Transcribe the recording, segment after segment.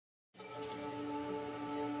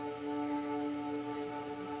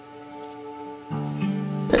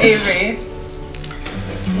Averie,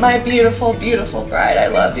 my beautiful, beautiful bride, I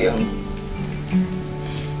love you.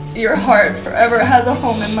 Your heart forever has a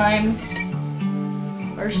home in mine.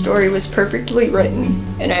 Our story was perfectly written,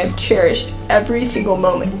 and I have cherished every single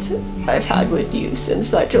moment I've had with you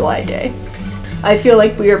since that July day. I feel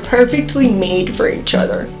like we are perfectly made for each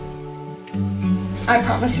other. I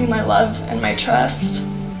promise you my love and my trust.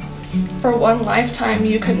 For one lifetime,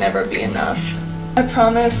 you could never be enough. I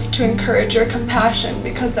promise to encourage your compassion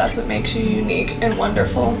because that's what makes you unique and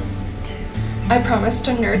wonderful. I promise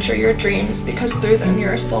to nurture your dreams because through them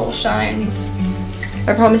your soul shines.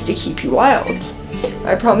 I promise to keep you wild.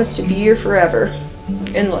 I promise to be here forever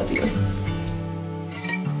and love you.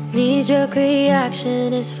 Knee-jerk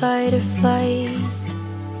reaction is fight or flight.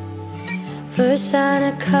 First sign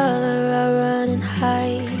of color, I run and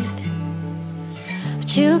hide.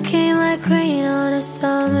 But you came like rain on a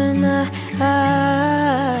summer night,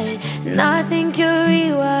 and I think you're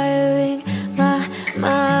rewiring my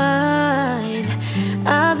mind.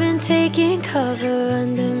 I've been taking cover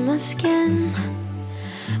under my skin,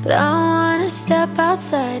 but I wanna step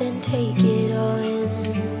outside and take it all in.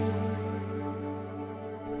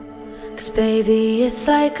 'Cause baby, it's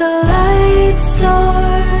like a light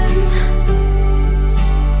storm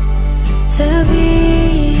to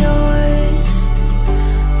be yours.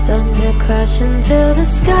 Thunder crashing till the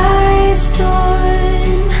sky's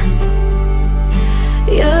torn.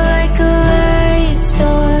 You're like a light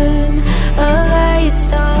storm, a light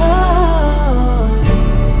storm.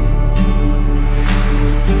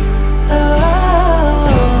 Oh,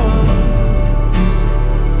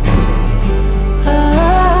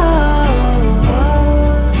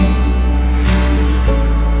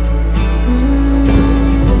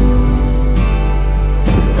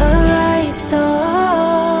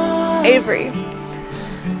 Averie,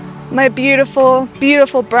 my beautiful,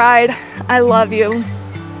 beautiful bride, I love you.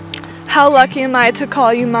 How lucky am I to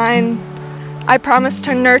call you mine? I promise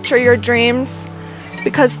to nurture your dreams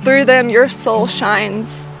because through them your soul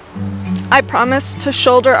shines. I promise to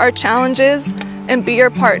shoulder our challenges and be your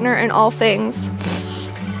partner in all things.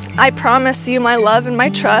 I promise you my love and my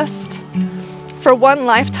trust. For one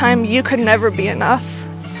lifetime, you could never be enough.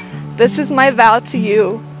 This is my vow to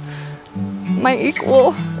you, my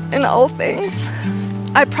equal in all things.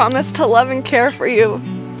 I promise to love and care for you,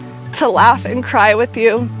 to laugh and cry with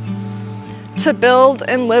you, to build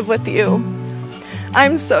and live with you.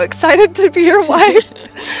 I'm so excited to be your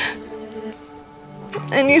wife.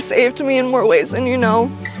 And you saved me in more ways than you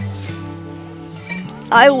know.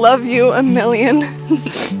 I love you a million.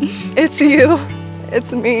 It's you,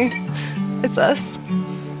 it's me, it's us.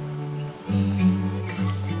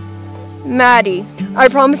 Maddie, I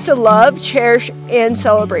promise to love, cherish, and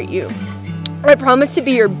celebrate you. I promise to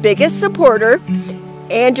be your biggest supporter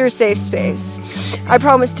and your safe space. I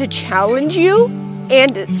promise to challenge you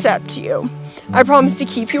and accept you. I promise to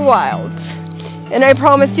keep you wild. And I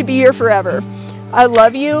promise to be here forever. I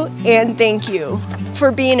love you and thank you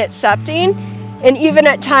for being accepting and even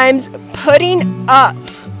at times putting up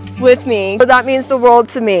with me. That means the world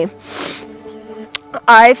to me.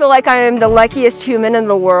 I feel like I am the luckiest human in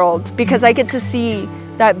the world because I get to see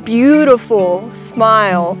that beautiful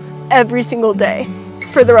smile every single day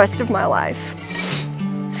for the rest of my life.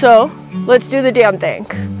 So let's do the damn thing.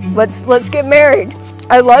 Let's get married.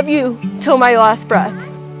 I love you till my last breath.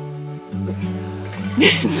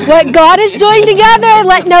 What God has joined together,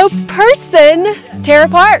 let no person tear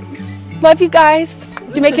apart. Love you guys.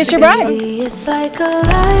 You make us your bride. It's like a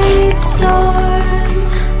light storm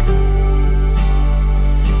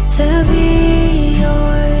to be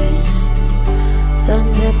yours.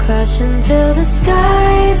 Thunder crashing till the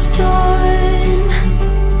sky's torn.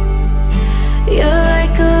 You're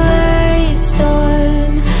like a light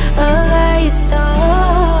storm, a light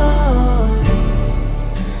storm.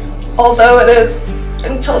 Although it is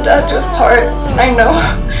until death do us part, I know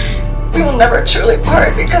we will never truly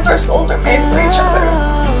part because our souls are made for each other.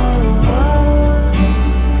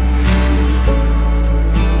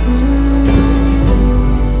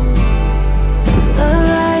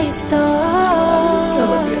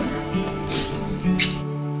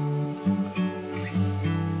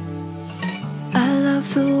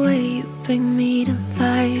 The way you bring me to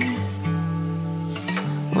life,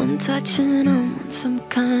 one touch and I'm on some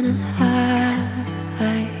kind of high.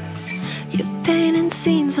 You're painting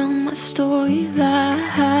scenes on my storyline,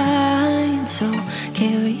 so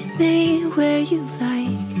carry me where you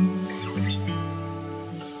like.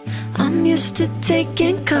 I'm used to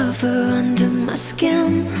taking cover under my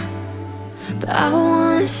skin, but I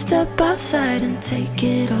wanna step outside and take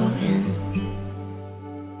it all in.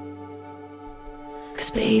 'Cause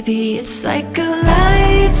baby, it's like a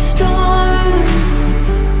light light storm,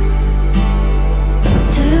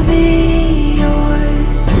 to be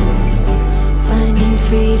yours, finding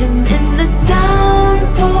freedom in the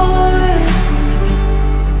downpour.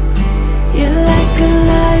 You're like a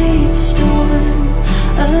light storm,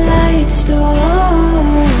 a light storm.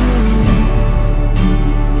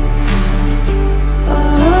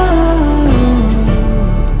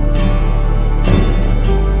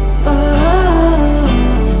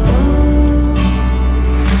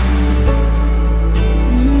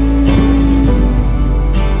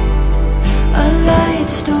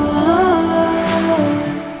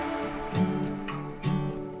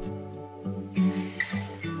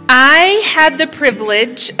 I had the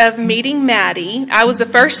privilege of meeting Maddie. I was the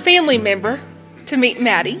first family member to meet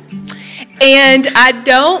Maddie. And I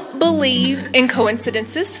don't believe in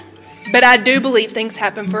coincidences, but I do believe things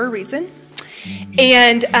happen for a reason.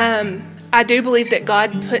 And I do believe that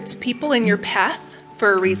God puts people in your path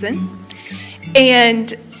for a reason.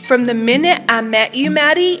 And from the minute I met you,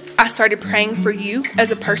 Maddie, I started praying for you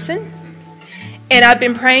as a person. And I've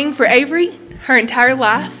been praying for Averie her entire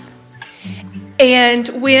life. And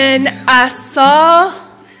when I saw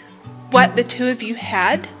what the two of you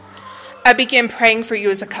had, I began praying for you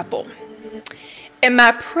as a couple. And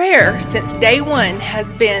my prayer since day one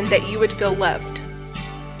has been that you would feel loved.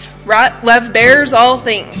 Right? Love bears all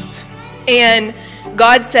things. And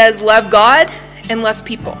God says love God and love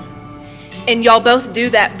people. And y'all both do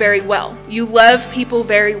that very well. You love people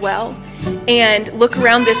very well. And look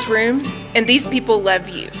around this room, and these people love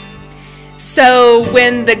you. So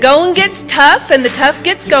when the going gets tough and the tough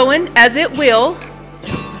gets going, as it will,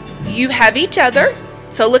 you have each other.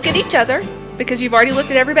 So look at each other, because you've already looked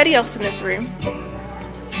at everybody else in this room.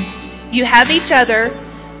 You have each other,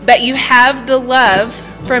 but you have the love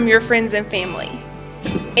from your friends and family.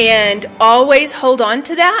 And always hold on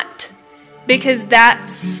to that, because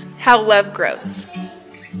that's how love grows.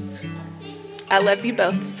 I love you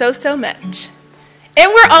both so, so much. And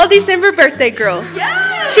we're all December birthday girls.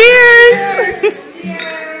 Yes! Cheers!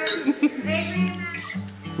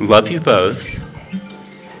 Love you both.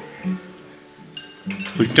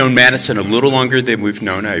 We've known Madison a little longer than we've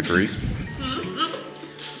known Averie.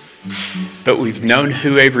 But we've known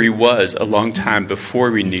who Averie was a long time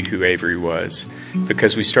before we knew who Averie was,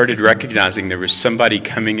 because we started recognizing there was somebody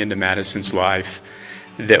coming into Madison's life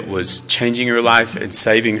that was changing her life and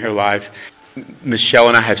saving her life. Michelle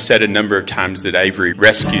and I have said a number of times that Averie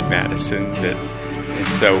rescued Madison, and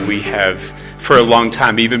so we have, for a long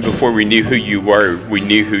time, even before we knew who you were, we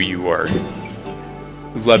knew who you were.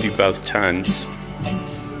 We love you both tons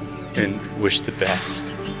and wish the best.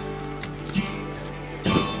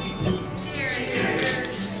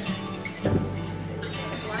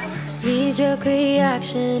 Knee-jerk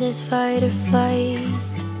reaction is fight or flight.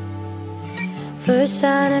 First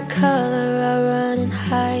sign of color, I run and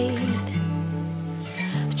hide.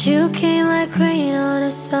 But you came like rain on a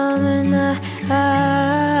summer night,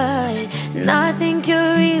 and I think you're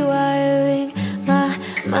rewiring my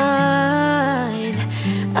mind.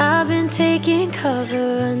 I've been taking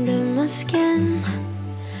cover under my skin,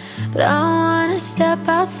 but I wanna step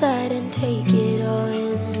outside and take it all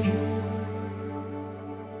in.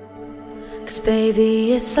 'Cause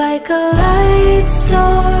baby, it's like a light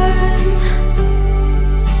storm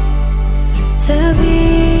to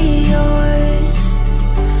be yours.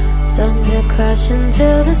 Thunder crashing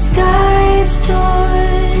till the sky's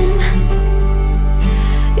torn.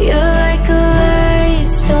 You're like a light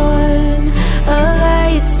storm, a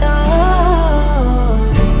light storm.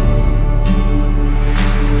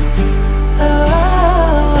 Oh,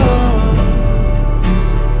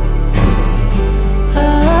 oh,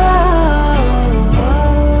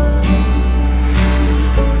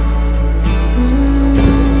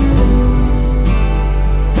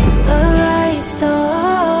 a light storm.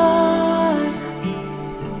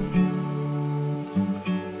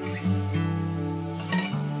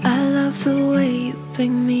 I love the way you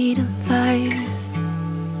bring me to life.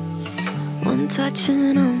 One touch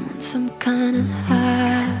and I'm on some kind of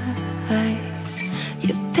high.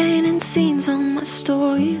 You're painting scenes on my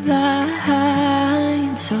storyline,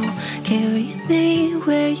 so carry me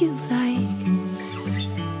where you like.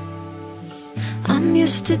 I'm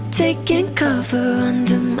used to taking cover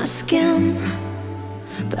under my skin,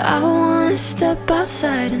 but I wanna step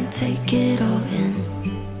outside and take it all in.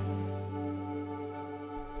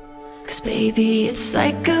 'Cause baby, it's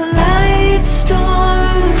like a light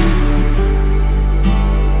storm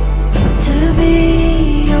to be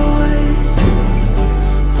yours,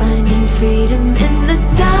 finding freedom in the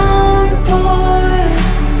downpour.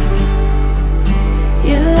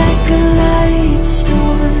 You're like a light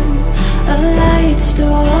storm, a light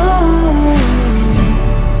storm.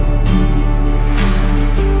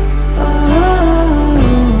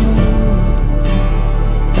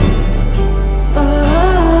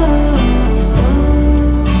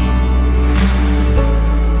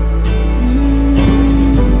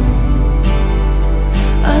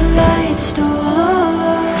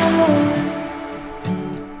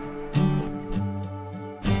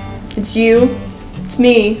 It's you, it's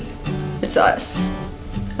me, it's us.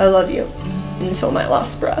 I love you until my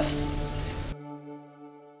last breath.